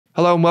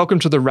Hello and welcome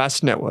to the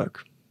Rask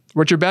Network.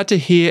 What you're about to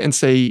hear and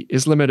see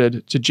is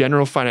limited to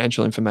general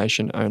financial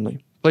information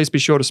only. Please be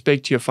sure to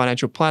speak to your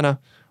financial planner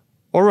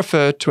or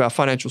refer to our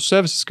financial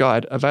services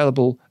guide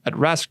available at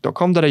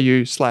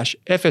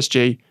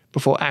rask.com.au/FSG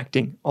before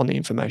acting on the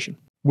information.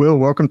 Will,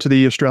 welcome to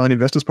the Australian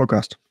Investors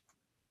Podcast.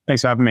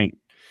 Thanks for having me.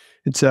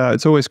 It's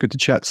always good to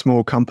chat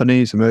small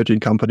companies, emerging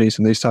companies,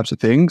 and these types of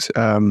things.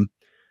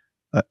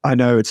 I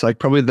know it's like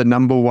probably the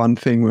number one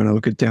thing when I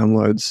look at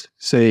downloads,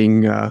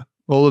 seeing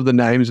all of the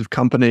names of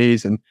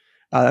companies and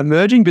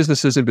emerging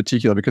businesses in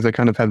particular, because they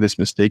kind of have this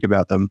mystique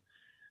about them.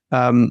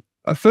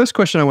 A first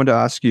question I want to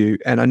ask you,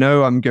 and I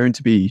know I'm going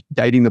to be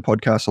dating the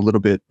podcast a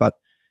little bit, but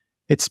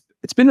it's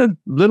been a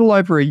little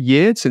over a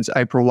year since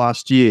April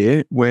last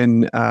year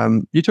when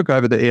you took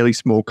over the Airlie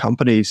Small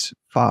Companies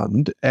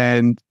Fund,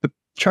 and the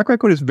track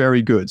record is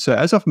very good. So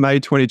as of May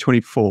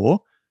 2024,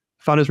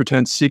 fund has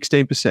returned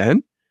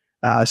 16%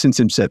 since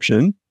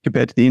inception,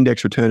 compared to the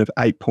index return of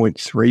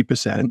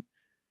 8.3%.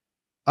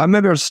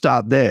 Maybe I'll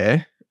start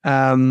there.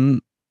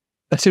 That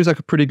seems like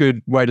a pretty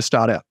good way to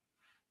start out.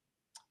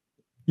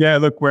 Yeah,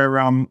 look,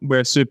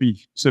 we're super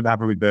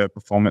happy with the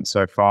performance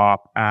so far.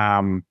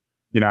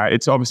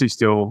 It's obviously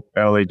still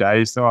early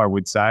days, though, I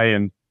would say.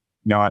 And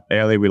at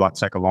Airlie, we like to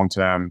take a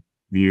long-term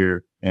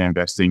view in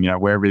investing.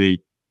 We're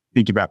really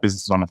thinking about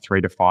businesses on a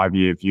 3 to 5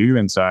 year view,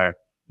 and so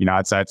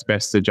I'd say it's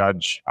best to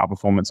judge our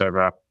performance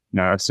over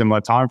a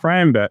similar time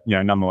frame. But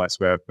nonetheless,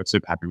 we're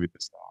super happy with the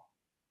start.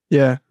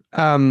 Yeah.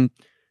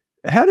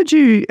 How did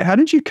you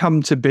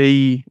come to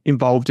be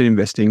involved in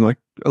investing? Like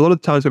a lot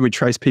of times when we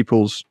trace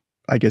people's,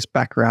 I guess,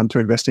 background to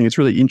investing, it's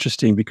really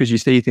interesting because you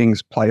see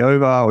things play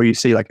over, or you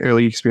see like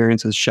early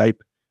experiences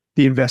shape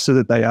the investor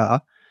that they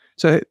are.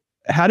 So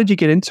how did you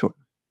get into it?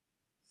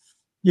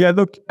 Yeah,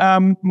 look,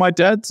 my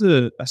dad's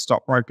a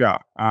stockbroker.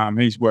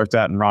 He's worked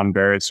out and run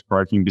various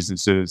broking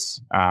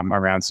businesses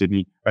around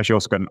Sydney. Actually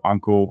also got an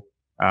uncle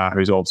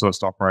who's also a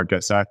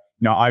stockbroker. So,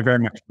 I very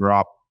much grew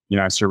up,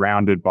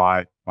 surrounded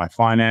by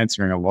finance,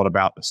 hearing a lot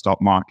about the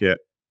stock market.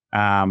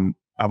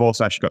 I've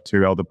also actually got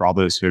 2 elder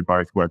brothers who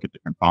both work at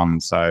different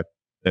funds. So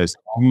there's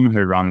Tom,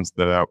 who runs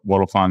the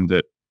Waddle Fund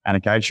at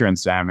Anacacia, and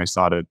Sam, who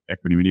started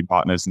Equity Mini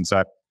Partners. And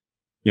so,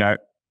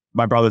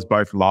 my brothers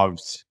both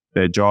loved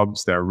their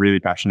jobs. They're really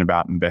passionate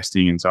about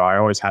investing. And so I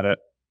always had it,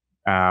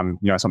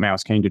 something I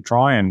was keen to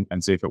try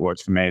and see if it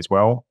works for me as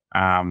well.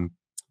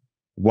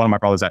 One of my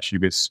brothers actually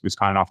was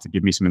kind enough to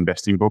give me some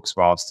investing books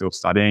while I was still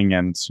studying.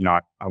 And,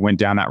 I went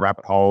down that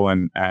rabbit hole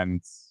and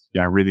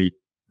really,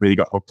 really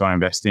got hooked on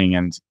investing.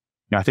 And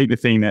I think the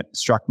thing that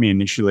struck me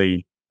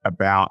initially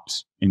about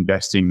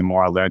investing, the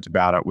more I learned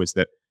about it, was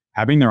that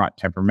having the right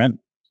temperament,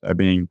 so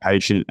being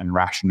patient and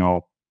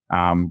rational,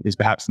 is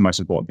perhaps the most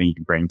important thing you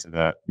can bring to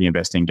the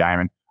investing game.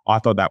 And I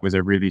thought that was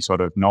a really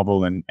sort of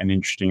novel and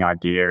interesting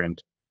idea.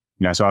 And,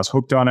 so I was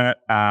hooked on it.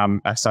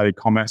 I studied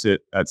commerce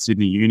at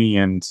Sydney Uni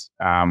and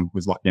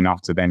was lucky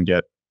enough to then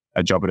get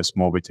a job at a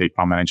small boutique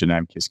fund manager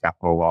named Kiss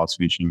Capital while I was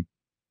finishing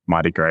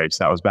my degree.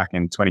 So that was back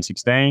in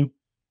 2016.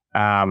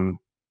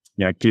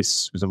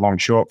 Kiss was a long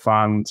short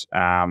fund.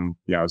 It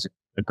was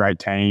a great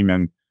team,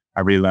 and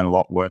I really learned a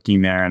lot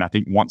working there. And I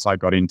think once I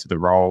got into the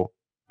role,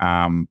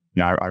 I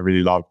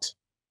really loved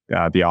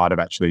the art of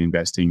actually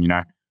investing.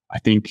 I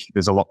think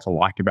there's a lot to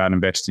like about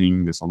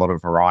investing. There's a lot of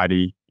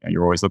variety.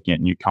 You're always looking at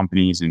new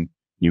companies and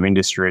new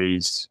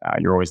industries.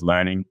 You're always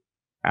learning.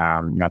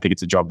 I think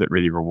it's a job that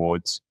really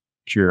rewards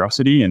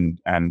curiosity, and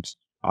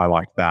I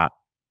like that.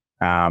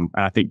 And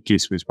I think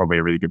KISS was probably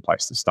a really good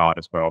place to start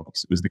as well,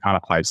 because it was the kind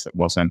of place that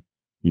wasn't,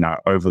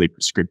 overly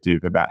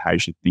prescriptive about how you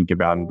should think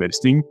about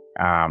investing.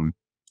 I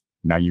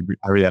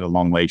really had a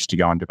long leash to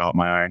go and develop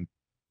my own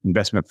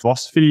investment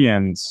philosophy.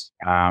 And,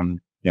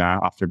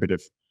 after a bit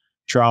of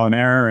trial and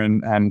error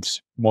and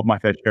more than my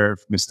fair share of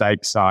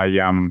mistakes, I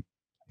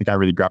think I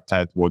really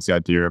gravitated towards the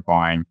idea of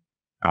buying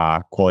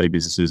quality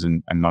businesses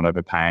and not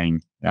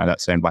overpaying.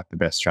 That seemed like the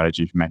best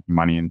strategy for making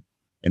money in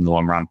the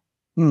long run.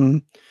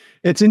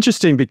 It's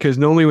interesting because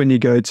normally when you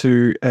go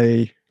to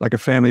a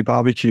family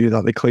barbecue,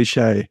 like the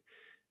cliche,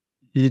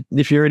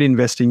 if you're in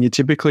investing, you're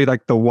typically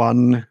like the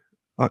one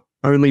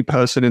only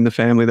person in the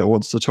family that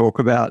wants to talk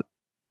about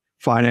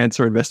finance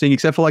or investing,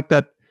 except for like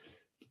the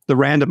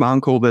random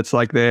uncle that's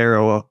like there,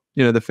 or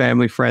the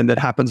family friend that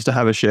happens to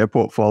have a share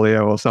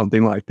portfolio or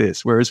something like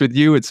this. Whereas with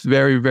you, it's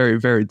very, very,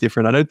 very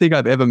different. I don't think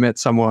I've ever met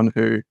someone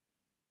who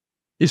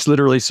is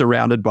literally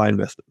surrounded by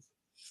investors.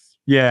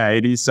 Yeah,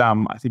 it is. I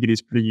think it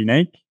is pretty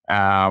unique.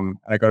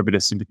 I got a bit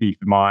of sympathy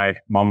for my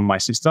mum and my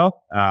sister,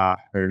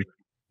 who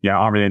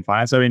aren't really in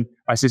finance. I mean,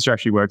 my sister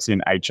actually works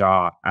in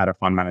HR at a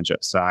fund manager,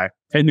 so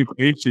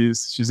technically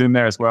she's in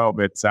there as well.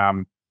 But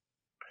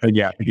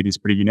yeah, I think it is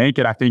pretty unique,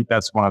 and I think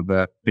that's one of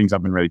the things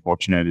I've been really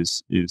fortunate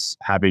is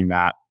having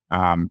that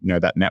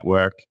that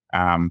network.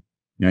 You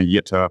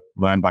get to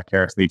learn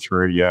vicariously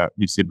through your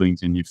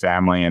siblings and your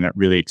family, and it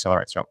really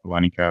accelerates you up the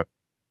learning curve.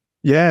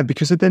 Yeah,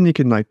 because then you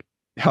can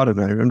I don't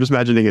know, I'm just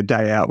imagining a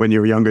day out when you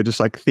were younger, just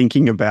like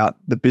thinking about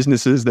the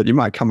businesses that you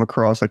might come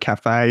across, a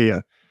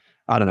cafe,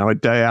 I don't know, a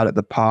day out at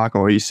the park,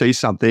 or you see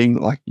something,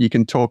 like you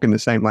can talk in the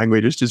same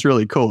language. It's just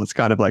really cool. It's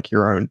kind of like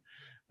your own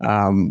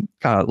kind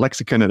of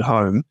lexicon at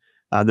home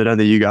that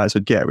only you guys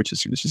would get, which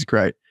is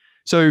great.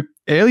 So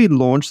Airlie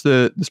launched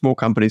the Small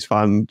Companies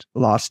Fund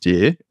last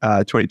year,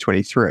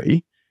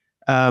 2023.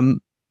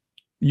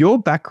 Your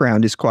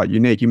background is quite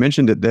unique. You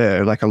mentioned it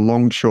there, like a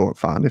long short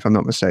fund, if I'm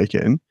not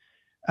mistaken.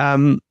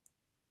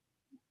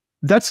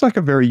 That's like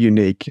a very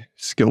unique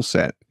skill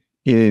set,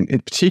 in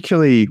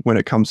particularly when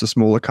it comes to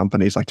smaller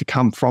companies, like to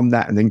come from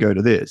that and then go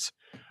to this.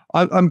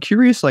 I'm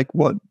curious, like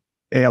what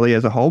Airlie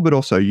as a whole, but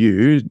also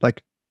you,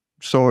 like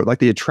saw like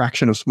the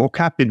attraction of small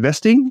cap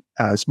investing,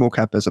 small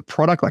cap as a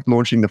product, like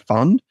launching the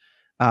fund.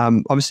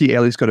 Obviously,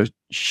 Airlie's got a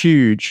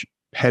huge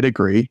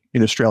pedigree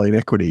in Australian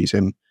equities,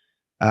 and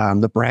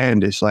the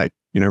brand is like,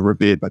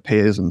 revered by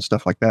peers and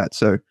stuff like that.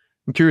 So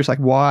I'm curious, like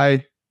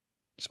why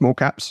small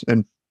caps,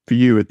 and for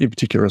you in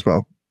particular as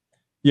well?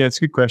 Yeah, it's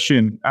a good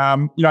question.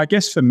 I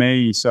guess for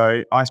me,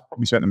 so I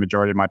probably spent the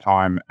majority of my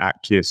time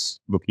at KISS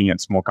looking at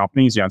small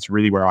companies. It's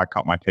really where I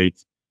cut my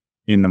teeth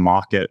in the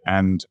market.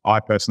 And I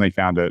personally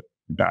found it,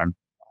 I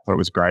thought it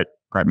was a great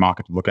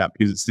market to look at,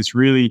 because it's this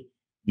really,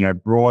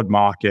 broad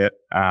market.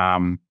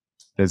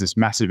 There's this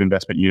massive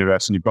investment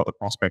universe, and you've got the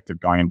prospect of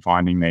going and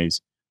finding these,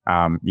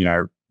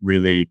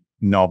 really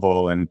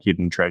novel and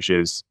hidden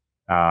treasures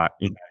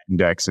in the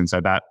index. And so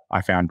that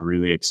I found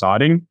really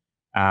exciting.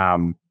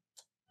 In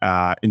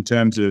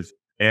terms of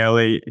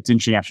Airlie, it's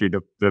interesting actually,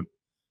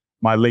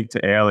 my link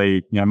to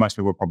Airlie, most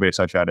people probably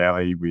associate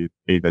Airlie with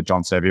either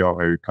John Sevior,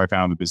 who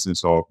co-founded the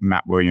business, or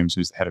Matt Williams,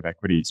 who's the head of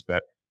equities.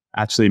 But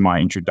actually my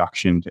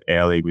introduction to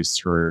Airlie was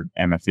through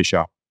Emma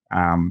Fisher.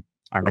 I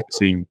remember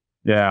seeing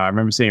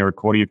a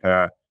recording of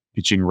her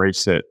pitching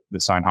Reese at the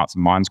Sohn Hearts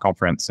and Minds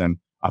conference, and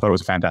I thought it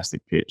was a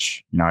fantastic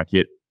pitch. It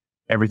hit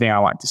everything I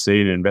like to see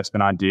in an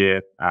investment idea.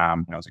 It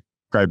was a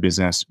great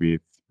business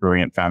with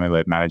brilliant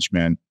family-led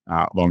management,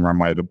 long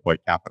runway to deploy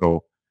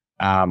capital.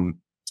 And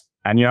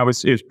it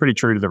was pretty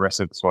true to the rest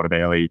of the sort of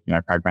Airlie,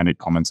 pragmatic,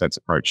 common sense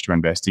approach to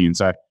investing. And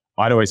so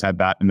I'd always had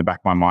that in the back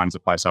of my mind as a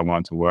place I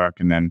wanted to work.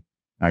 And then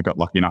I got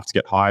lucky enough to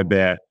get hired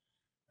there.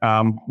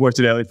 Worked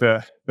at Airlie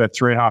for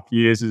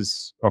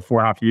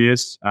 4.5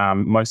 years,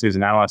 mostly as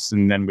an analyst.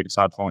 And then we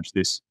decided to launch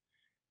this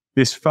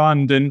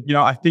fund. And,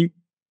 I think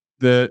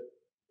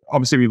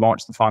obviously we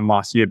launched the fund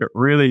last year, but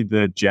really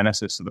the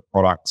genesis of the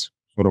product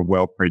sort of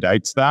well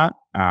predates that.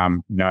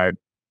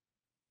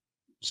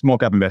 Small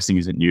cap investing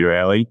isn't new to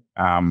Airlie.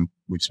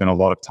 We've spent a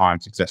lot of time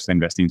successfully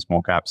investing in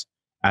small caps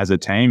as a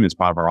team, as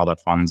part of our other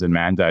funds and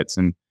mandates.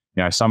 And,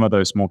 some of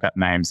those small cap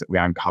names that we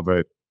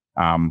uncovered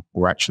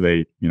were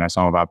actually,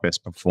 some of our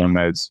best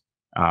performers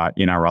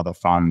in our other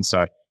funds.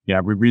 So, we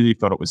really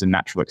thought it was a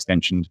natural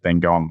extension to then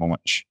go and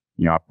launch,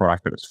 a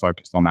product that was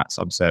focused on that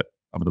subset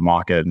of the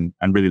market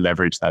and really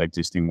leverage that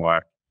existing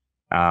work.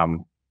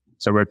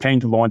 So we're keen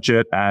to launch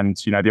it, and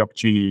the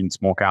opportunity in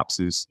small caps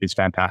is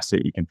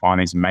fantastic. You can find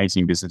these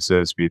amazing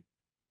businesses with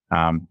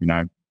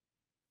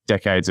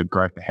decades of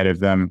growth ahead of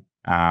them.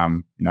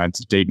 It's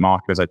a deep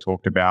market, as I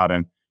talked about,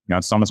 and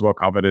it's not as well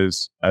covered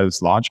as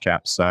large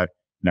caps. So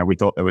we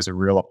thought there was a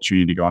real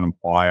opportunity to go and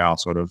apply our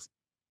sort of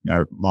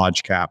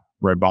large cap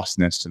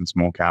robustness to the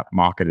small cap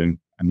market, and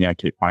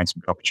keep finding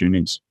some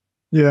opportunities.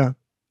 Yeah,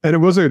 and it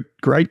was a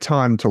great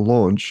time to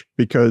launch,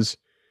 because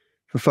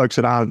for folks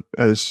that aren't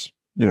as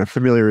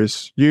familiar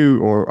as you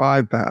or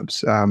I,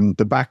 perhaps,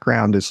 the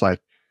background is like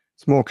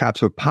small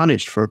caps were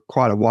punished for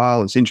quite a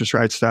while as interest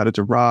rates started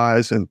to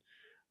rise, and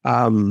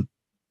then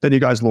you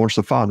guys launched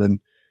the fund, and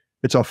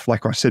it's off,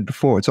 like I said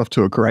before, it's off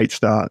to a great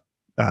start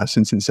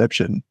since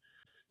inception.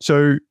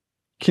 So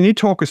can you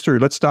talk us through,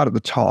 let's start at the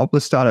top,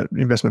 let's start at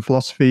investment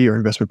philosophy or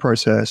investment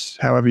process,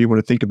 however you want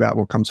to think about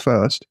what comes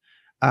first,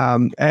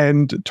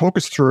 and talk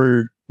us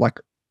through, like,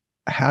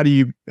 how do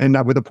you end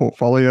up with a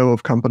portfolio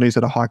of companies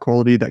that are high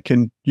quality that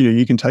can,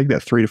 you can take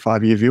that 3 to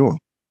 5 year view on?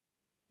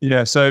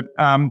 Yeah. So,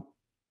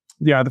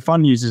 the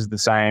fund uses the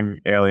same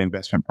Airlie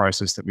investment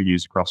process that we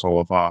use across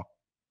all of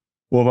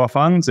our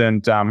funds.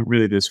 And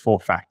really there's 4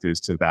 factors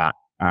to that.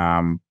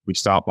 We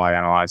start by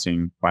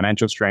analyzing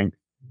financial strength,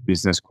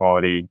 business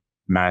quality,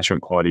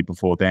 management quality,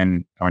 before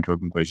then coming to a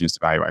conclusion as to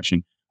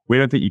valuation. We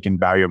don't think you can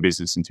value a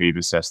business until you've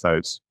assessed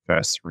those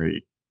first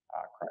 3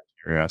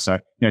 criteria. So,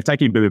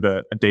 taking a bit of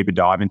a deeper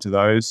dive into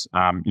those,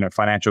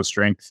 financial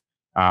strength,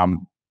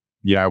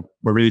 we're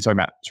really talking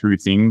about 2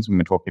 things when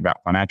we're talking about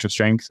financial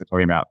strength. We're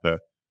talking about the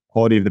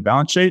quality of the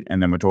balance sheet,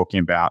 and then we're talking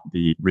about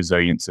the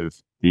resilience of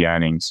the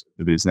earnings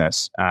of the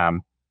business.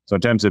 So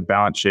in terms of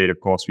balance sheet, of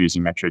course, we're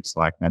using metrics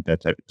like net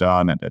debt to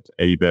EBITDA, net debt to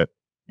EBIT,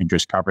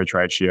 interest coverage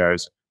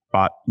ratios.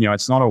 But,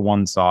 it's not a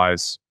one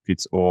size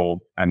fits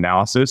all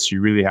analysis.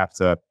 You really have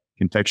to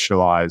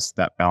contextualize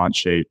that balance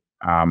sheet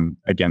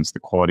against the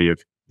quality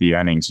of the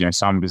earnings.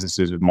 Some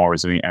businesses with more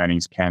resilient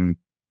earnings can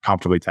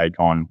comfortably take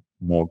on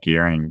more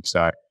gearing.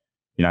 So,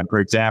 for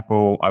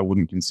example, I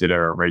wouldn't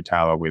consider a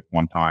retailer with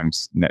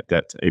 1x net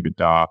debt to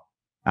EBITDA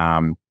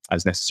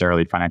as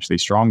necessarily financially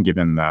strong,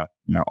 given the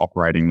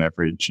operating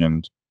leverage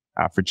and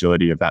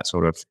fragility of that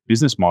sort of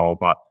business model,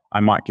 but I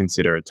might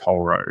consider a toll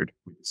road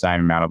with the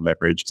same amount of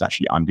leverage. It's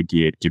actually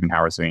undergeared given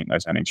how resilient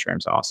those earning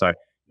streams are. So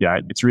yeah,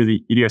 it's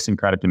really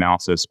idiosyncratic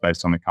analysis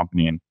based on the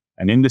company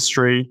and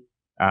industry.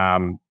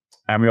 And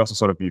we also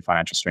sort of view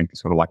financial strength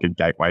as sort of like a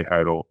gateway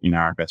hurdle in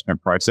our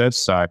investment process.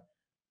 So,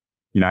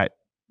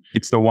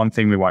 it's the one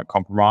thing we won't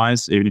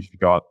compromise, even if you've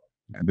got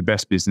the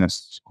best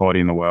business quality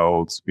in the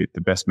world with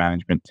the best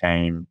management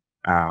team,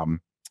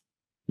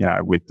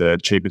 with the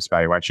cheapest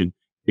valuation.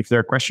 If there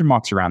are question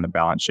marks around the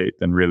balance sheet,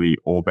 then really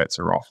all bets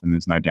are off and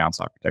there's no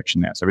downside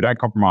protection there. So we don't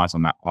compromise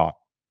on that part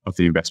of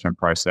the investment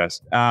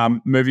process.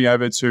 Moving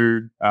over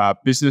to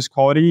business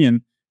quality,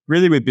 and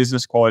really with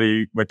business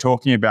quality, we're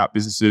talking about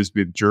businesses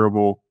with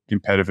durable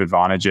competitive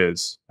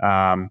advantages.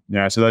 So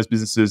those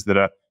businesses that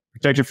are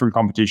protected from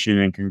competition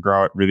and can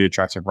grow at really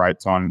attractive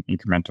rates on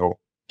incremental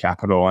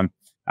capital.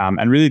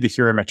 And really the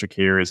hero metric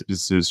here is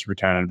businesses'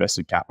 return on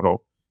invested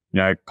capital.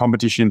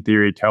 Competition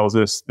theory tells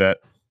us that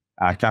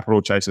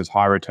capital chases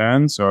high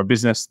returns. So a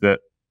business that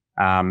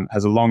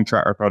has a long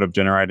track record of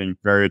generating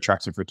very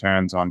attractive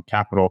returns on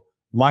capital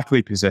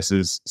likely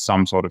possesses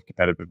some sort of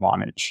competitive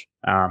advantage.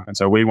 And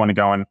so we want to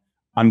go and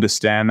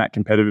understand that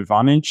competitive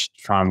advantage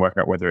to try and work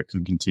out whether it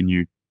can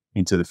continue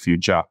into the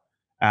future.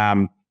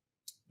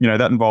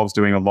 That involves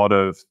doing a lot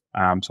of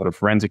sort of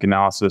forensic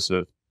analysis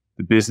of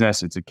the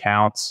business, its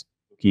accounts,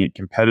 looking at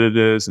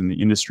competitors and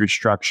the industry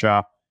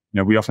structure.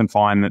 We often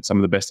find that some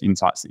of the best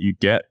insights that you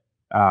get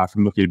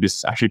from looking at a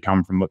business actually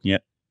come from looking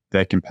at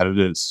their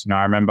competitors.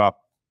 I remember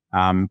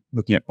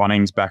looking at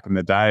Bunnings back in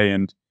the day,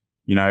 and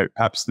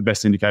perhaps the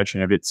best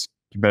indication of its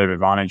competitive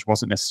advantage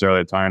wasn't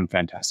necessarily its own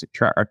fantastic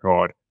track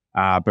record,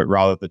 but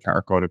rather the track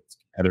record of its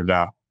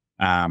competitor,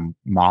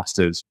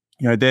 Masters.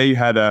 There you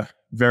had a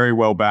very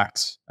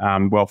well-backed,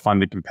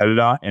 well-funded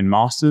competitor in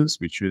Masters,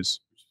 which was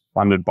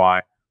funded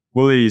by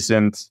Woolies.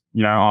 And,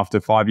 after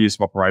 5 years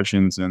of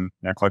operations and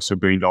close to $1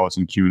 billion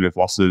in cumulative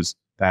losses,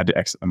 they had to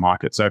exit the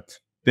market. So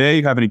there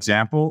you have an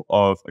example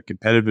of a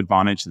competitive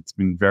advantage that's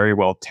been very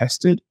well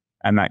tested,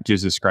 and that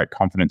gives us great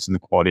confidence in the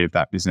quality of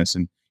that business.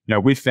 And,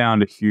 we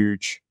found a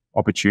huge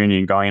opportunity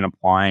in going and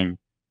applying,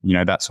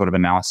 that sort of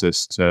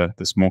analysis to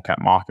the small cap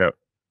market,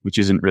 which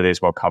isn't really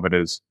as well covered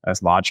as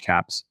large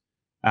caps.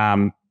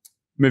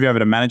 Moving over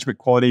to management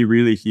quality,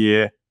 really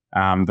here,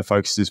 the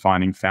focus is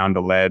finding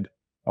founder-led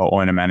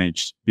or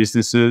owner-managed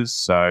businesses.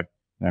 So,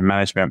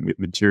 management with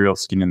material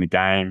skin in the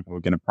game. We're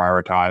going to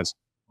prioritize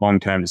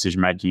long-term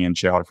decision-making and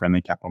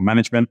shareholder-friendly capital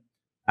management.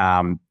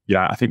 I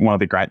think one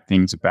of the great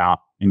things about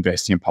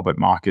investing in public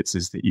markets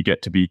is that you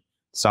get to be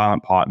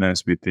silent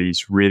partners with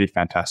these really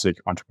fantastic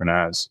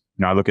entrepreneurs.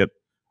 I look at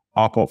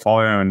our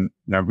portfolio and,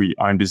 we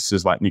own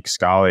businesses like Nick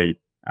Scali,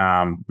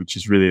 which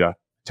is really a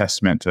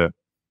testament to,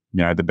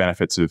 the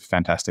benefits of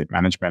fantastic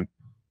management.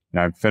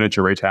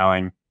 Furniture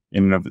retailing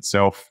in and of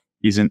itself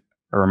isn't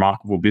a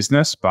remarkable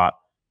business, but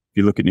if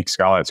you look at Nick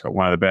Scali, it's got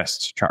one of the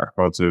best track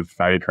records of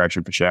value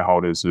creation for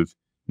shareholders of,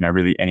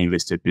 really any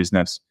listed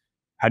business.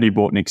 Had you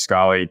bought Nick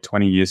Scali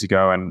 20 years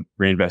ago and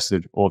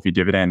reinvested all of your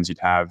dividends, you'd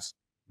have,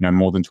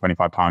 more than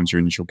 25 times your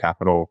initial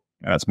capital.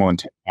 That's more than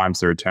 10 times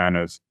the return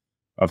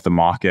of the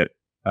market,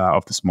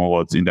 of the Small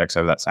Ords index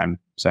over that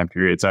same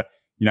period. So,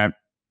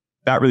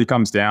 that really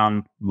comes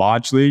down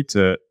largely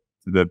to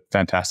the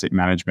fantastic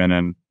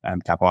management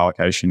and capital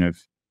allocation of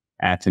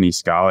Anthony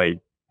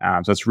Scali.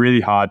 So it's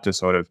really hard to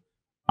sort of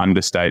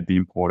understate the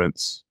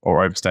importance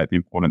or overstate the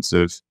importance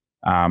of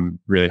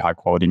really high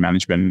quality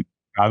management.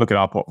 I look at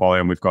our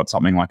portfolio and we've got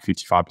something like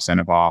 55%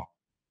 of our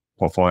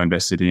portfolio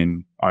invested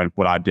in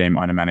what I deem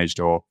owner-managed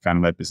or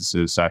founder-led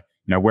businesses. So,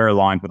 we're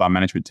aligned with our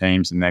management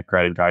teams and they're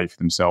creating value for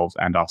themselves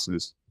and us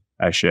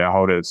as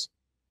shareholders.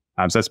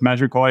 So that's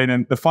management quality. And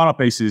then the final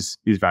piece is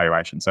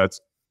valuation. So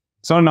it's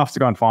not enough to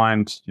go and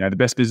find, the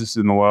best businesses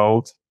in the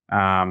world.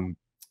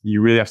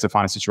 You really have to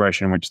find a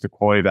situation in which the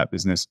quality of that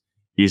business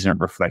isn't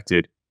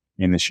reflected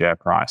in the share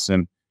price.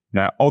 And,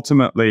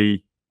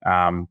 ultimately,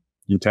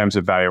 in terms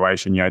of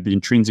valuation, the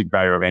intrinsic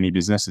value of any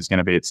business is going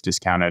to be its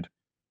discounted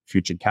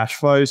future cash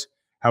flows.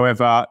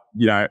 However,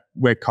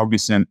 we're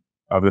cognizant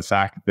of the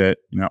fact that,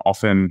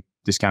 often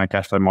discounted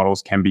cash flow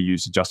models can be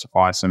used to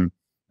justify some,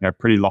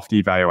 pretty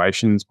lofty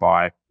valuations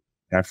by,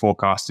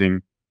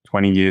 forecasting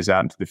 20 years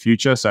out into the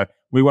future. So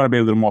we want to be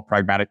a little more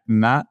pragmatic than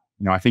that.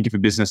 I think if a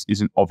business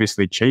isn't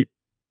obviously cheap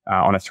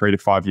on a 3 to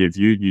 5 year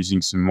view,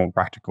 using some more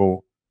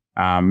practical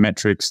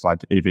metrics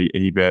like EV,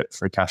 EBIT,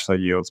 free cash flow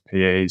yields,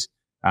 PEs,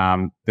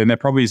 then there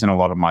probably isn't a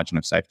lot of margin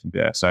of safety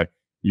there. So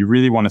you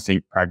really want to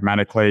think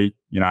pragmatically,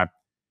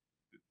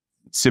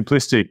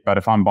 simplistic, but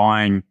if I'm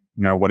buying,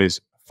 what is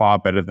far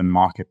better than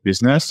market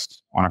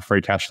business on a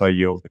free cash flow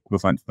yield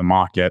equivalent to the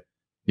market,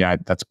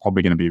 that's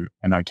probably going to be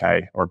an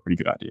okay or a pretty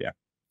good idea.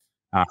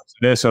 So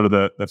they're sort of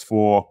the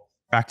 4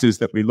 factors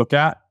that we look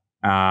at.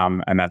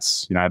 And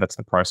that's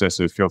the process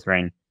of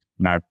filtering,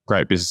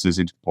 great businesses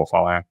into the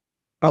portfolio.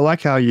 I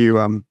like how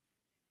you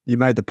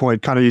made the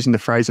point, kind of using the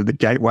phrase of the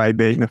gateway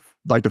being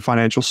like the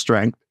financial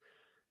strength,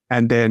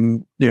 and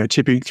then,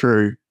 tipping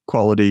through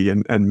quality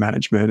and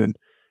management. And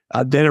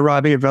then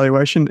arriving at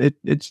valuation.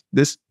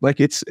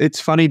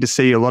 It's funny to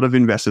see a lot of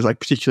investors, like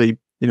particularly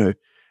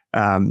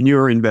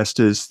newer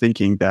investors,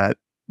 thinking that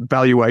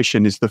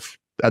valuation is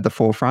at the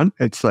forefront.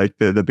 It's like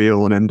the be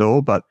all and end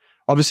all. But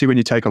obviously, when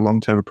you take a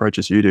long-term approach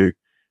as you do,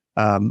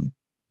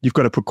 you've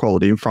got to put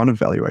quality in front of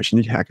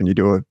valuation. How can you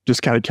do a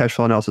discounted cash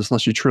flow analysis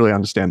unless you truly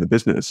understand the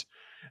business?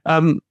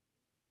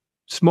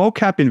 Small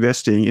cap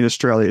investing in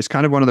Australia is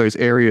kind of one of those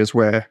areas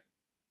where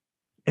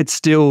it's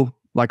still,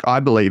 like, I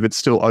believe it's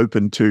still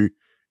open to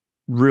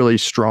really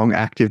strong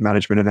active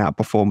management and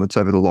outperformance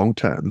over the long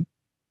term.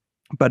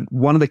 But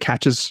one of the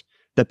catches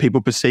that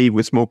people perceive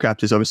with small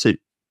caps is obviously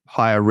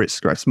higher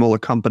risk, right? Smaller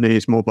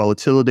companies, more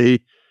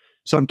volatility.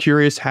 So I'm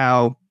curious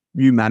how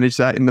you manage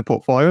that in the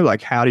portfolio.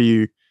 Like, how do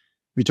you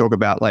talk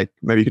about, like,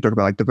 maybe you could talk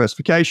about like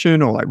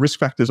diversification or like risk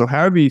factors, or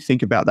however you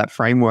think about that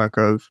framework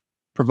of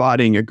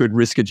providing a good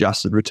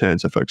risk-adjusted return.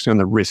 So focusing on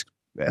the risk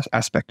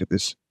aspect of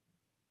this.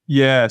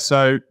 Yeah.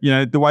 So,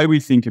 the way we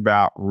think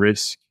about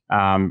risk,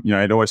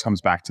 it always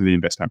comes back to the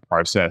investment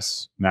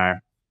process. Now,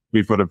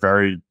 we've got a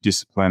very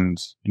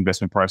disciplined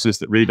investment process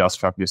that really does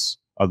focus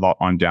a lot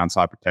on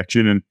downside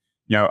protection. And,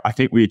 I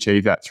think we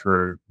achieve that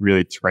through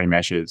really three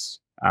measures.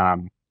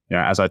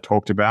 As I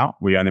talked about,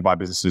 we only buy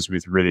businesses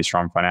with really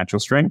strong financial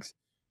strength.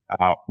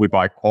 We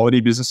buy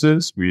quality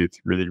businesses with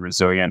really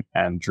resilient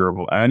and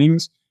durable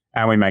earnings.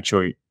 And we make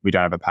sure we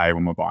don't overpay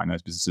when we're buying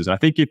those businesses. And I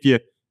think if you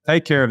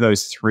take care of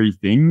those three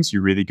things,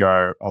 you really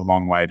go a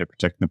long way to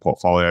protecting the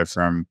portfolio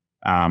from,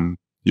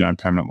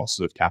 permanent losses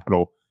of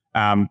capital.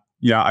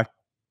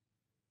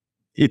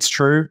 It's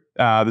true.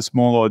 The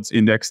Small Ords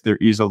Index, there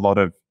is a lot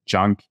of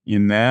junk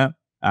in there.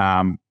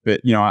 But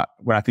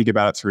when I think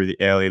about it through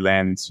the Airlie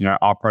lens,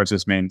 our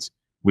process means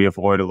we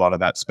avoid a lot of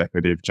that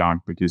speculative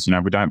junk because,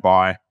 we don't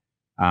buy,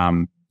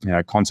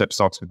 concept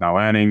stocks with no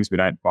earnings. We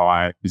don't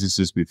buy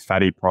businesses with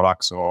fatty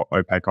products or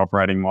opaque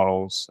operating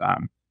models,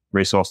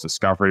 resource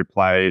discovery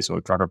plays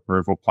or drug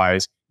approval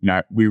plays.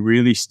 We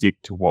really stick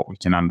to what we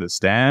can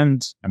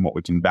understand and what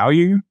we can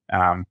value,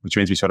 which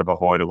means we sort of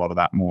avoid a lot of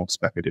that more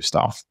speculative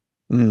stuff.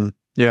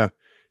 Yeah.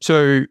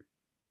 So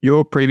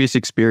your previous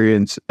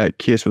experience at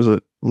KISS was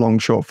a long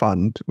short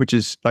fund, which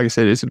is, like I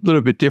said, it's a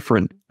little bit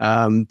different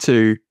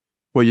to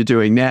what you're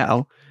doing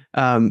now.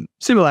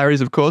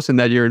 Similarities, of course, in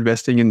that you're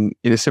investing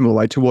in a similar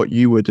way to what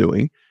you were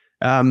doing.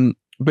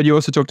 But you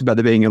also talked about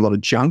there being a lot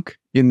of junk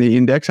in the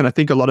index. And I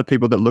think a lot of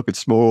people that look at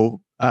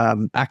small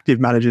active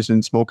managers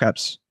and small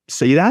caps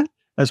see that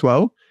as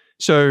well.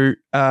 So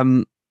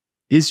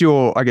is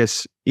your, I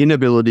guess,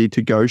 inability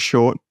to go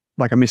short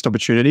like a missed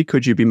opportunity?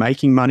 Could you be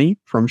making money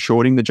from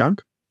shorting the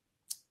junk?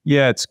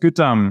 Yeah, it's good. It's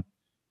a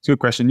good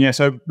question. Yeah,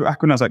 so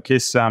back when I was at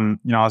KISS, I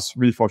was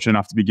really fortunate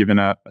enough to be given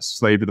a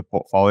sleeve of the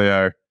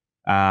portfolio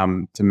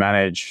to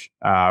manage,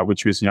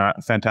 which was, a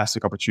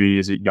fantastic opportunity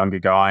as a younger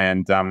guy.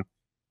 And,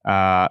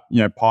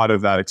 part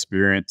of that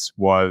experience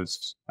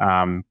was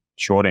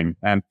shorting.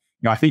 And,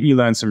 I think you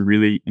learn some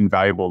really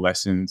invaluable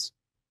lessons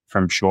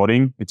from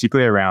shorting,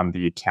 particularly around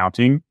the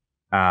accounting.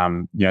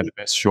 The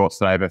best shorts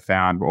that I ever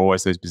found were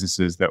always those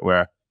businesses that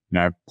were,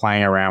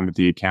 playing around with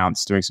the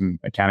accounts, doing some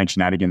accounting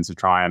shenanigans to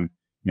try and,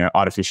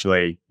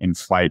 artificially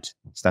inflate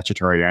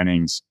statutory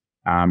earnings.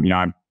 One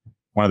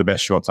of the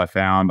best shorts I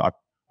found,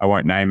 I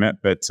won't name it,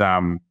 but,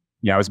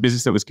 it was a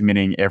business that was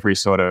committing every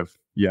sort of,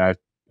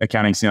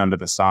 accounting sin under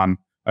the sun,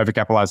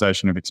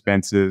 overcapitalization of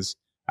expenses,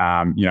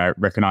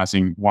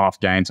 recognizing one-off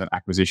gains on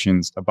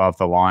acquisitions above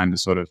the line to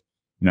sort of,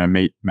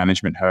 meet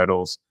management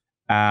hurdles.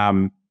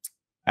 I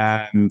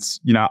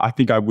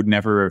think I would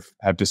never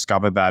have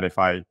discovered that if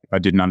I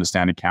didn't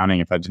understand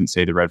accounting, if I didn't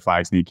see the red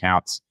flags in the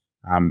accounts.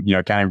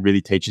 Accounting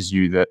really teaches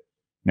you that,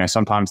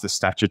 sometimes the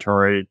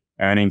statutory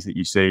earnings that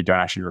you see don't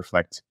actually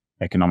reflect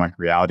economic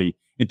reality.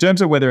 In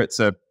terms of whether it's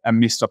a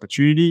missed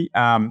opportunity,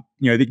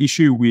 the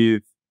issue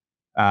with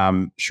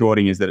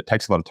shorting is that it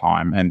takes a lot of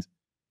time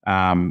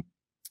and,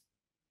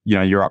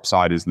 your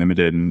upside is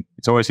limited, and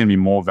it's always going to be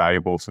more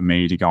valuable for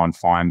me to go and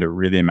find a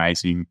really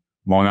amazing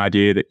long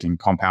idea that can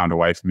compound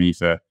away for me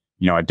for,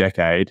 a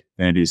decade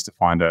than it is to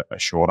find a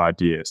short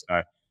idea.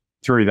 So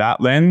through that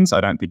lens, I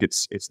don't think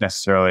it's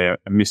necessarily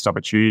a missed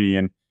opportunity.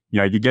 And,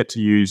 you get to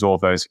use all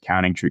those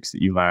accounting tricks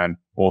that you learn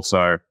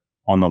also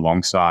on the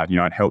long side.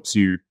 It helps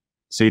you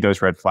see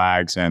those red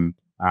flags and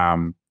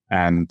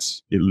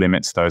it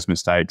limits those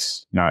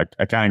mistakes.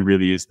 Accounting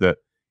really is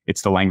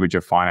it's the language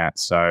of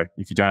finance. So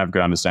if you don't have a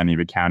good understanding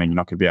of accounting, you're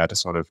not going to be able to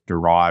sort of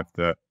derive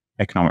the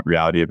economic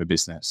reality of a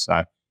business.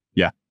 So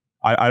yeah,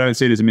 I don't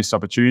see it as a missed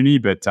opportunity,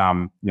 but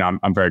I'm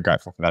very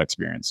grateful for that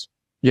experience.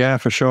 Yeah,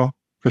 for sure.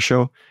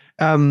 So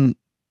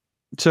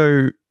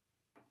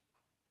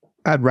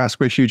at Rask,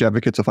 we're huge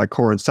advocates of like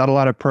core and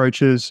satellite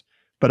approaches.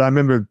 But I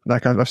remember,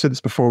 like I've said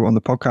this before on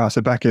the podcast,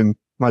 so back in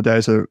my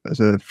days as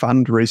a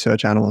fund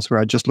research analyst, where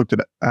I just looked at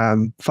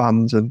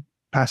funds and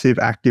passive,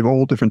 active,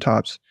 all different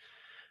types.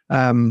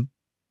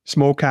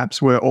 Small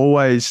caps were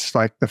always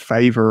like the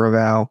favor of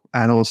our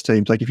analyst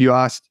teams. Like if you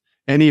asked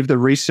any of the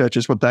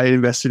researchers what they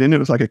invested in, it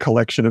was like a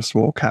collection of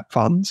small cap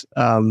funds,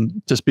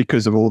 just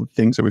because of all the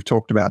things that we've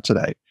talked about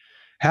today.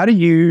 How do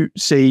you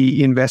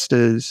see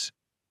investors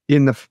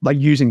in the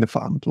using the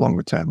fund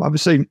longer term?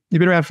 Obviously, you've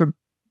been around for a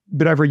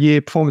bit over a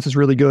year. Performance is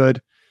really good,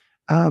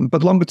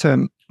 but longer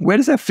term, where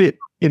does that fit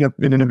in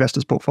an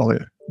investor's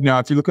portfolio?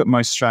 If you look at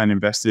most Australian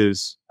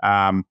investors,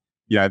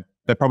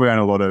 they probably own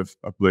a lot of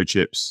blue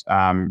chips. They've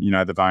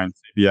owned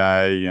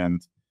CBA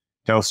and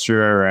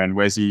Telstra and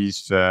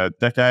Wesies for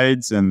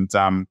decades, and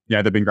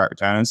they've been great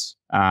returners.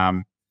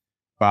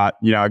 But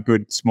a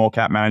good small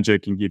cap manager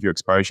can give you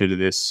exposure to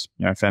this,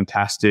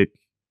 fantastic,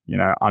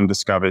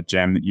 undiscovered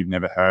gem that you've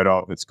never heard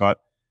of. It's got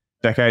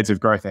decades of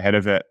growth ahead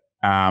of it.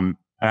 And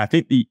I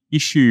think the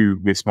issue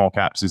with small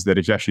caps is that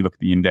if you actually look at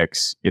the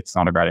index, it's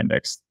not a great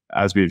index.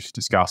 As we've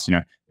discussed,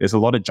 there's a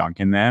lot of junk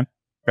in there.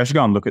 If you actually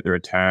go and look at the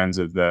returns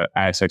of the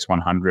ASX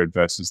 100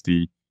 versus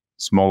the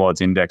small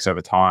odds index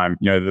over time,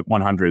 the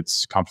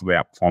 100's comfortably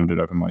outperformed it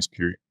over most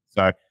periods.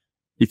 So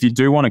if you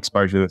do want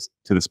exposure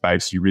to the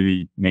space, you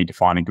really need to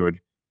find a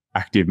good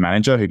active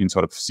manager who can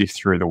sort of sift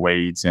through the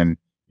weeds and,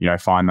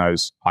 find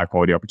those high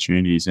quality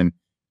opportunities. And,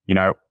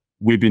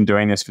 we've been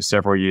doing this for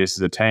several years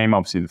as a team.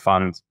 Obviously the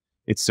fund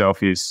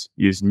itself is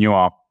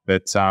newer,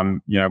 but,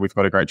 we've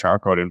got a great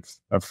track record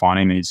of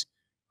finding these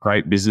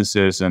great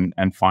businesses and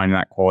finding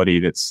that quality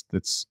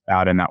that's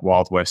out in that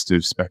wild west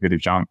of speculative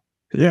junk.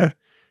 Yeah.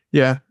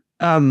 Yeah.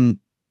 Can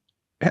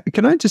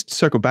I just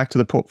circle back to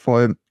the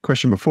portfolio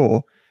question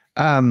before?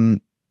 How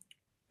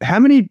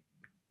many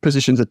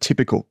positions are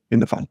typical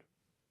in the fund?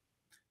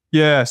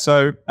 Yeah,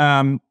 so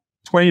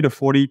 20 to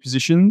 40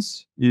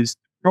 positions is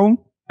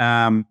typical,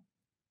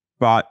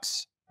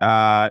 but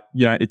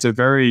it's a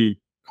very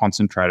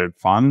concentrated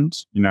fund.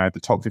 The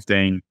top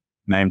 15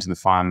 names in the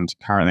fund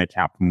currently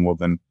account for more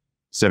than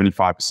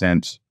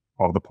 75%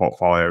 of the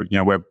portfolio.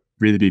 We're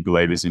really big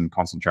believers in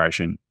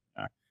concentration.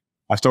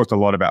 I've talked a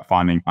lot about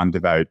finding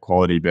undervalued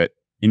quality, but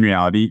in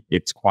reality,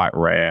 it's quite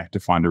rare to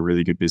find a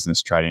really good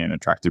business trading at an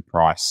attractive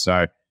price.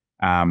 So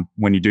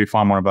when you do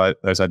find one of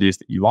those ideas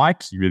that you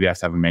like, you really have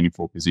to have a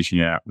meaningful position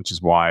in it, which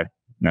is why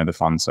the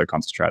fund's so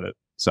concentrated.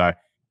 So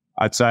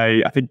I'd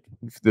say, I think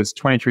if there's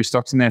 23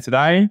 stocks in there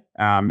today,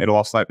 it'll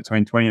oscillate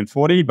between 20 and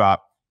 40,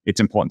 but it's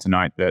important to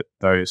note that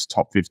those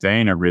top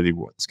 15 are really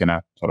what's going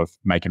to sort of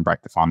make and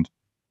break the fund.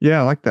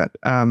 Yeah, I like that.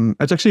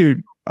 It's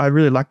actually, I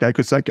really like that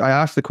because I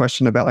asked the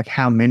question about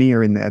how many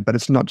are in there, but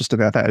it's not just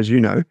about that, as you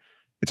know.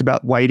 It's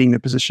about weighting the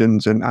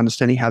positions and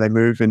understanding how they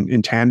move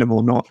in tandem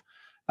or not.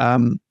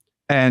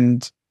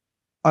 And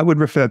I would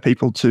refer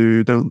people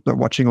to the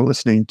watching or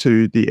listening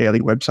to the Airlie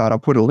website. I'll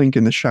put a link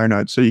in the show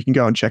notes so you can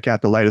go and check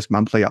out the latest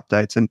monthly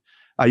updates. And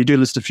you do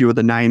list a few of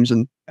the names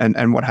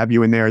and what have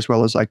you in there, as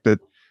well as like the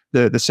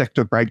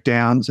sector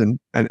breakdowns and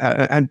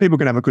people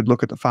can have a good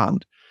look at the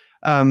fund.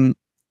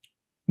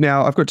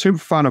 Now I've got two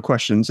final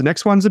questions. The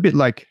next one's a bit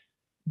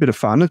of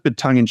fun, a bit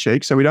tongue in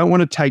cheek. So we don't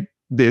want to take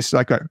this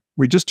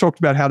we just talked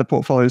about how the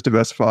portfolio is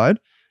diversified,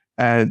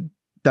 and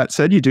that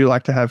said, you do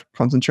like to have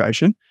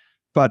concentration.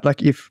 But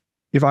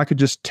if I could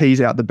just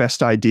tease out the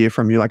best idea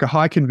from you, like a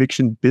high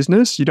conviction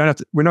business, you don't have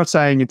to, we're not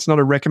saying it's not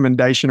a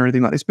recommendation or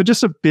anything like this, but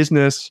just a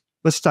business,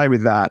 let's stay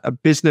with that, a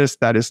business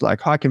that is like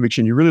high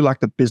conviction, you really like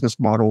the business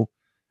model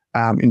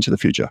into the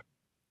future.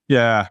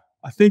 Yeah,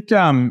 I think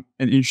an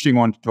interesting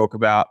one to talk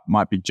about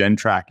might be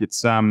Gentrack.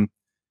 It's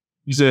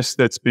business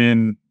that's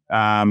been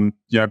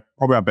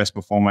probably our best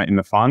performer in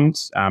the fund,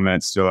 and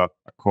it's still a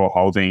core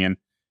holding, and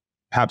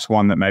perhaps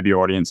one that maybe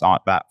your audience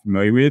aren't that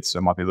familiar with, so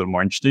it might be a little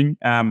more interesting.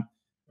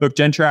 Look,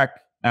 Gentrack,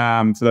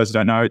 for those who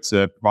don't know, it's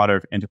a provider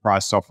of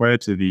enterprise software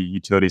to the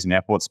utilities and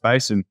airport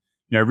space, and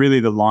really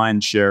the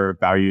lion's share of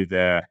value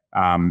there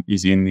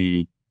is in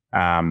the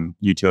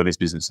utilities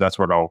business. So that's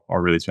what I'll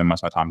really spend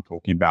most of my time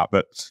talking about.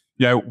 But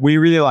we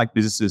really like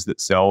businesses that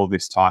sell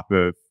this type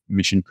of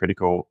mission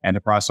critical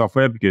enterprise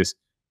software because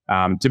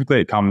typically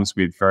it comes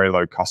with very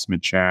low customer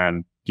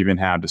churn, given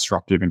how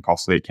disruptive and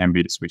costly it can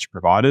be to switch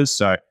providers.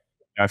 So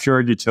if you're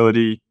a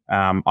utility,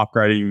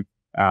 upgrading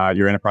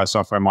your enterprise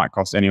software might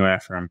cost anywhere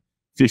from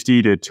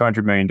 $50 to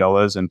 $200 million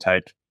and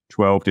take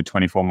 12 to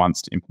 24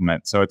 months to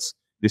implement. So it's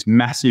this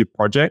massive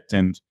project,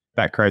 and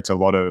that creates a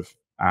lot of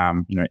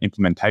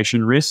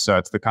implementation risk. So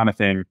it's the kind of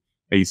thing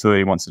a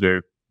utility wants to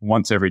do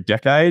once every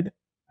decade,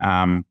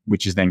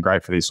 which is then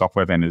great for these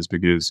software vendors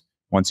because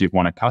once you've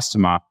won a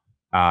customer,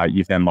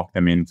 you've then locked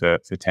them in for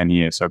 10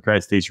 years. So it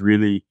creates these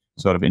really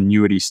sort of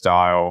annuity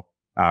style,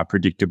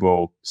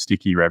 predictable,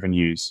 sticky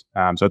revenues.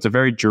 So it's a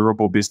very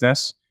durable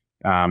business.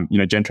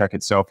 Gentrack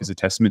itself is a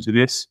testament to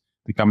this.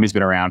 The company's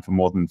been around for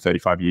more than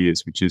 35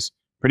 years, which is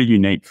pretty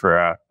unique for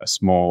a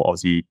small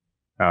Aussie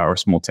or a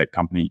small tech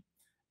company.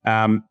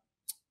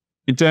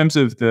 In terms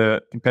of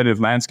the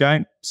competitive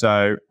landscape,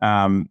 so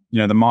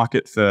the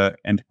market for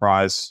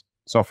enterprise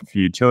software for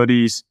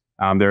utilities,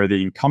 there are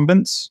the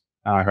incumbents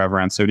who have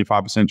around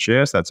 75%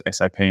 shares. That's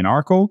SAP and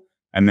Oracle,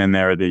 and then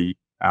there are the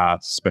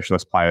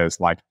specialist players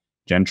like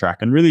Gentrack.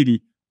 And really,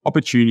 the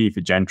opportunity for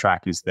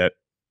Gentrack is that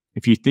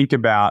if you think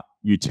about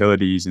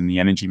utilities in the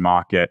energy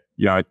market,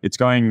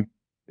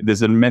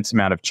 there's an immense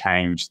amount of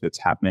change that's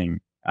happening.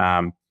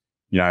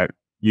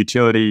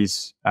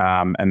 Utilities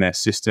and their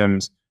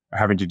systems are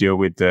having to deal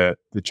with the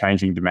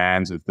changing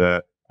demands of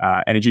the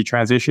energy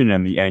transition,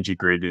 and the energy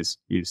grid is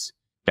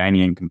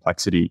gaining in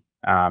complexity.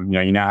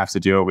 You now have to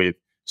deal with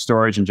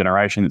storage and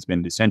generation that's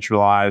been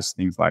decentralized,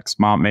 things like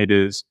smart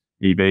meters,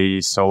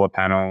 EVs, solar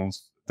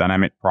panels,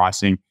 dynamic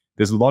pricing.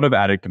 There's a lot of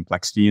added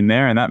complexity in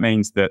there, and that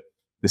means that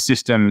the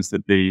systems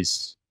that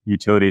these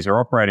utilities are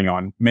operating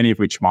on, many of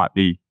which might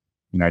be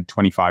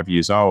 25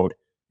 years old,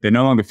 they're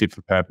no longer fit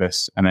for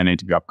purpose and they need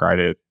to be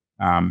upgraded.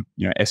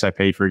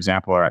 SAP, for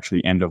example, are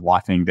actually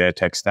end-of-lifing their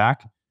tech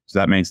stack. So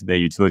that means that their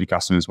utility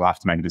customers will have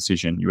to make a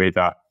decision. You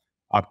either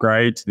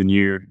upgrade to the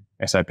new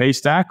SAP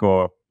stack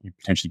or you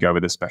potentially go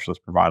with a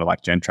specialist provider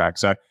like Gentrack.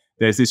 So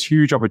there's this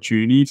huge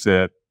opportunity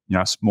for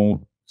a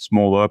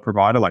smaller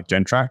provider like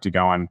Gentrack to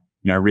go and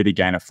really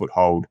gain a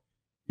foothold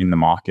in the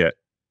market.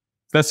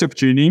 That's the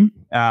opportunity.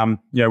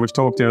 We've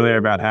talked earlier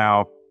about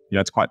how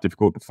it's quite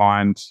difficult to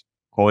find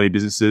quality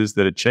businesses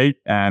that are cheap,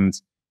 and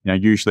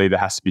usually there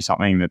has to be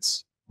something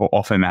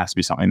often there has to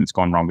be something that's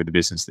gone wrong with the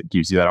business that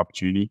gives you that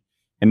opportunity.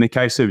 In the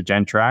case of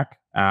Gentrack,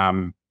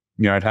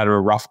 it had a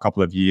rough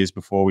couple of years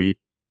before we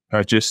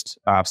purchased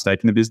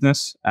stake in the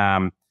business.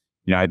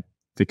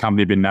 The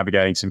company had been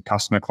navigating some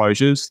customer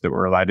closures that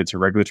were related to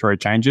regulatory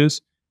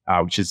changes,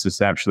 which has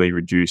substantially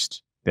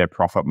reduced their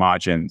profit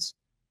margins.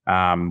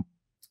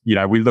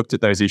 We looked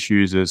at those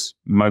issues as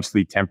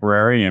mostly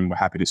temporary, and we're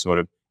happy to sort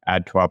of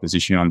add to our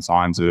position on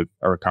signs of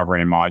a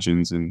recovery in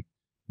margins and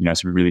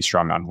some really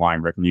strong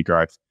underlying revenue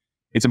growth.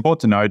 It's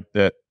important to note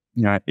that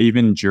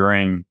even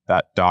during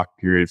that dark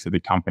period for the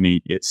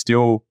company, it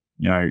still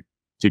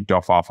ticked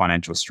off our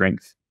financial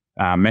strength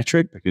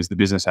metric, because the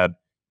business had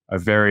a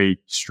very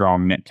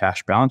strong net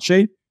cash balance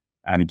sheet,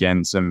 and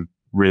again some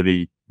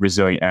really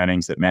resilient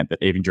earnings that meant that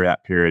even during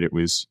that period it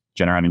was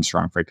generating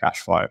strong free cash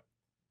flow.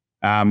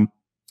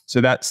 So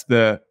that's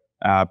the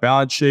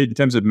balance sheet. In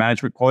terms of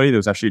management quality, there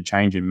was actually a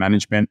change in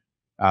management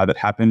that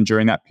happened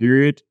during that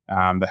period.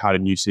 They hired a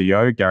new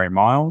CEO, Gary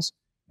Miles.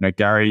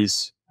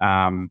 Gary's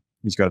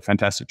he's got a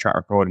fantastic track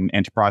record in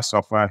enterprise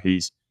software.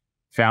 He's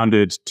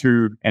founded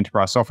 2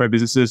 enterprise software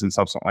businesses and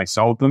subsequently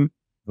sold them.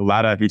 The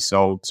latter he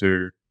sold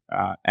to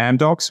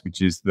Amdocs,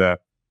 which is the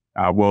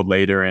world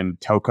leader in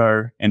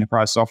telco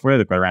enterprise software.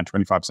 They've got around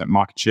 25%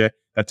 market share.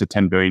 That's a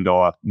 $10 billion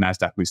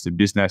NASDAQ listed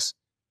business.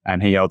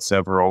 And he held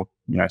several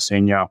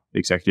senior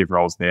executive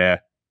roles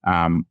there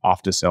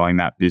after selling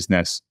that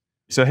business.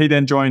 So he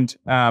then joined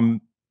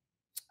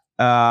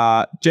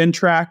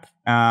Gentrack.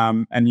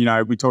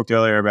 And we talked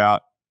earlier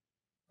about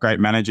great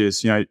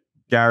managers.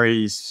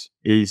 Gary's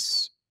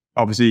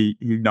obviously,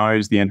 he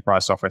knows the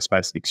enterprise software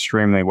space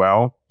extremely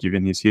well,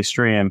 given his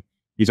history, and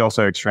he's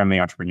also extremely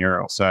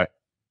entrepreneurial. So,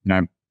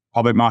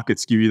 public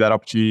markets give you that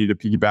opportunity to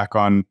piggyback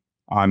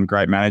on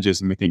great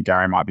managers, and we think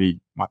Gary might be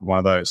one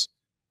of those.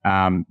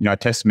 A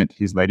testament to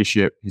his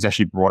leadership, he's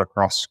actually brought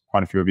across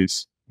quite a few of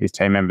his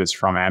team members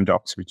from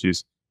Amdocs, which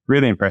is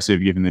really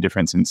impressive given the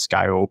difference in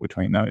scale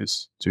between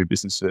those 2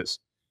 businesses.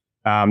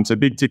 So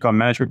big tick on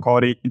management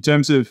quality. In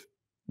terms of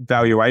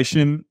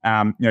valuation,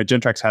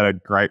 Gentrack's had a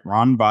great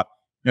run, but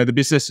the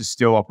business is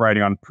still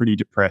operating on pretty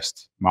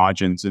depressed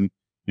margins. And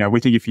we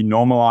think if you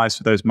normalize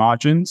for those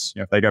margins,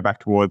 if they go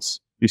back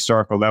towards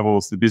historical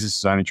levels, the business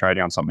is only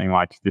trading on something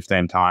like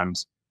 15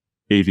 times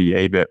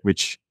EV/EBIT,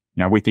 which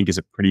we think is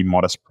a pretty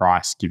modest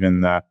price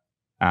given the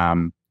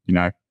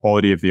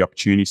quality of the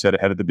opportunity set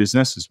ahead of the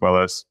business, as well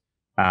as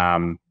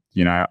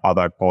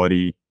other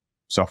quality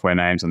software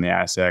names on the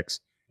ASX.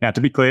 Now, to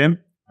be clear,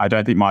 I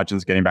don't think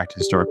margins getting back to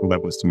historical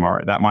levels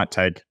tomorrow. That might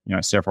take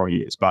several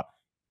years, but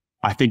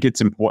I think it's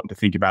important to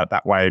think about it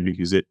that way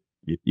because it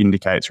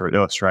indicates or it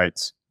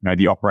illustrates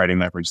the operating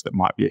leverage that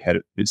might be ahead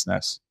of the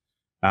business.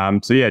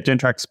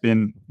 Gentrack's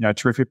been a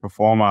terrific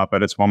performer,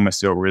 but it's one we're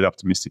still really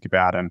optimistic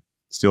about and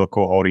still a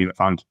core holding in the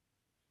fund.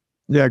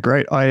 Yeah,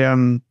 great. I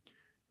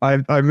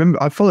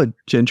remember I followed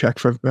Gentrack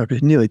for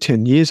nearly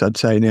 10 years, I'd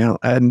say now,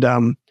 and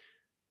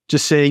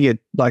just seeing it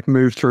like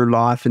move through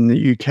life in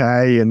the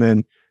UK, and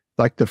then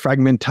like the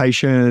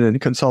fragmentation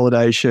and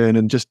consolidation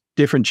and just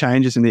different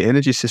changes in the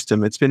energy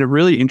system. It's been a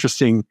really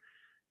interesting,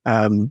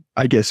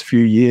 few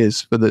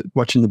years for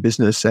watching the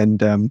business,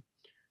 and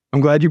I'm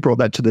glad you brought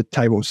that to the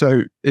table.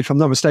 So if I'm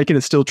not mistaken,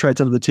 it still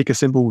trades under the ticker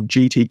symbol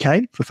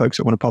GTK for folks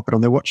that want to pop it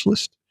on their watch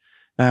list.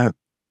 And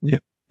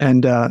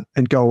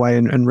go away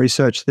and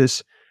research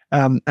this.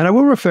 And I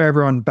will refer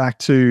everyone back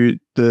to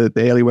the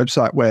Airlie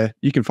website where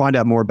you can find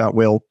out more about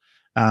Will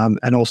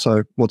and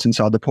also what's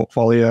inside the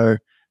portfolio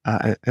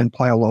and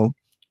play along.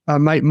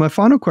 My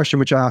final question,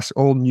 which I ask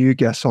all new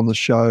guests on the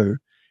show,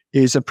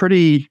 is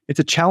it's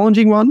a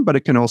challenging one, but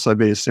it can also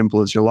be as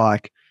simple as you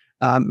like,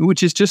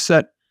 which is just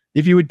that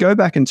if you would go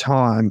back in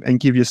time and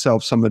give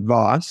yourself some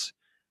advice,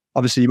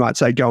 obviously you might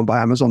say go and buy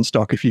Amazon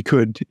stock if you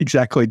could,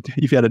 exactly,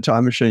 if you had a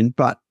time machine.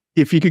 But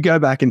if you could go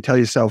back and tell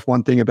yourself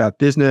one thing about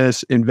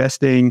business,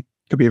 investing,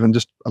 could be even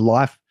just a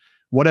life,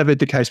 whatever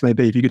the case may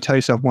be, if you could tell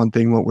yourself one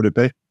thing, what would it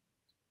be?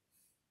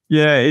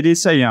 Yeah, it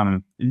is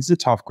a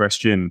tough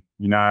question.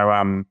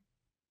 I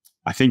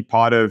think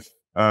part of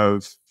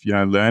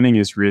learning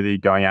is really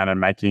going out and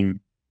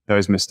making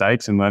those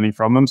mistakes and learning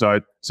from them. So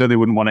I certainly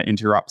wouldn't want to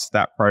interrupt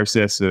that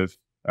process of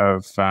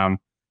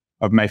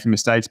making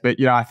mistakes. But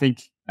I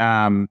think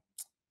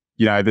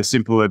the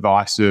simple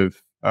advice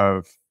of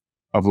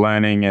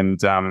learning and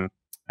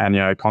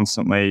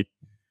constantly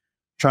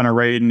trying to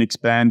read and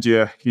expand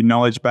your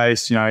knowledge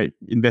base.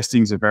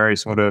 Investing is a very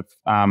sort of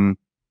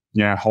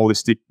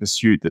holistic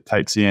pursuit that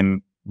takes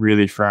in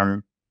really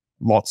from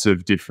lots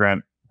of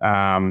different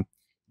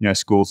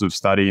schools of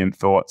study and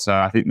thought. So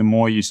I think the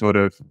more you sort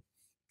of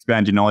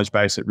expand your knowledge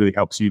base, it really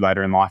helps you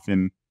later in life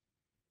in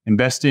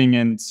investing.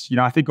 And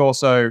I think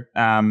also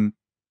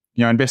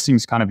investing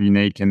is kind of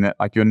unique in that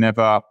you're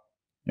never,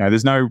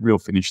 there's no real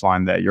finish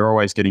line there. You're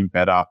always getting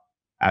better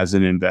as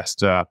an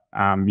investor.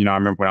 I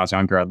remember when I was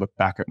younger, I'd look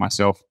back at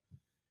myself,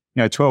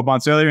 12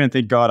 months earlier and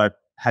think, God, I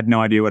had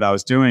no idea what I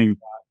was doing.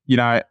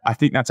 I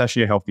think that's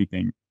actually a healthy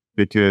thing,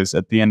 because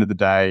at the end of the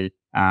day,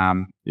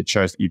 it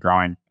shows that you're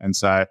growing. And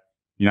so,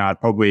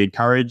 I'd probably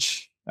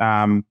encourage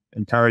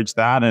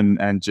that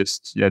and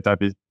just, don't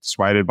be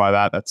swayed by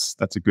that.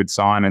 That's a good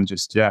sign, and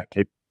just,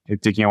 keep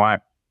digging away.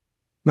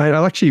 Mate,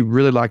 I actually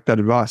really like that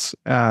advice,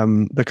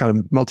 the kind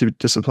of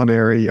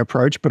multidisciplinary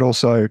approach, but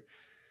also,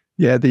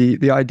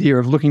 the idea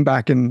of looking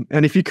back and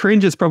if you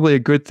cringe, it's probably a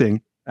good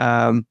thing.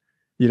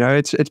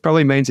 It's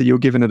probably means that you're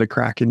giving it a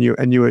crack and you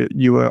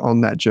were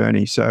on that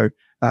journey. So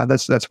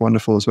that's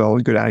wonderful as well.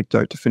 A good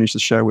anecdote to finish the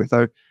show with.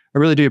 I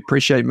really do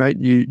appreciate, mate,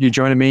 you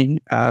joining me.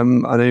 I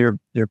know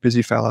you're a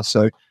busy fella,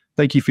 so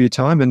thank you for your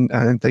time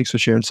and thanks for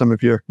sharing some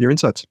of your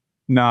insights.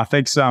 No,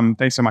 thanks so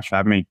much for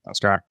having me. That's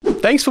great.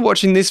 Thanks for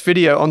watching this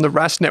video on the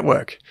Rask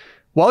Network.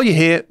 While you're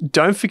here,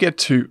 don't forget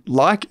to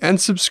like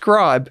and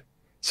subscribe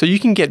so you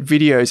can get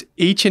videos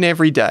each and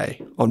every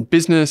day on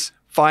business,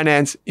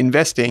 finance,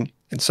 investing,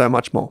 and so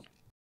much more.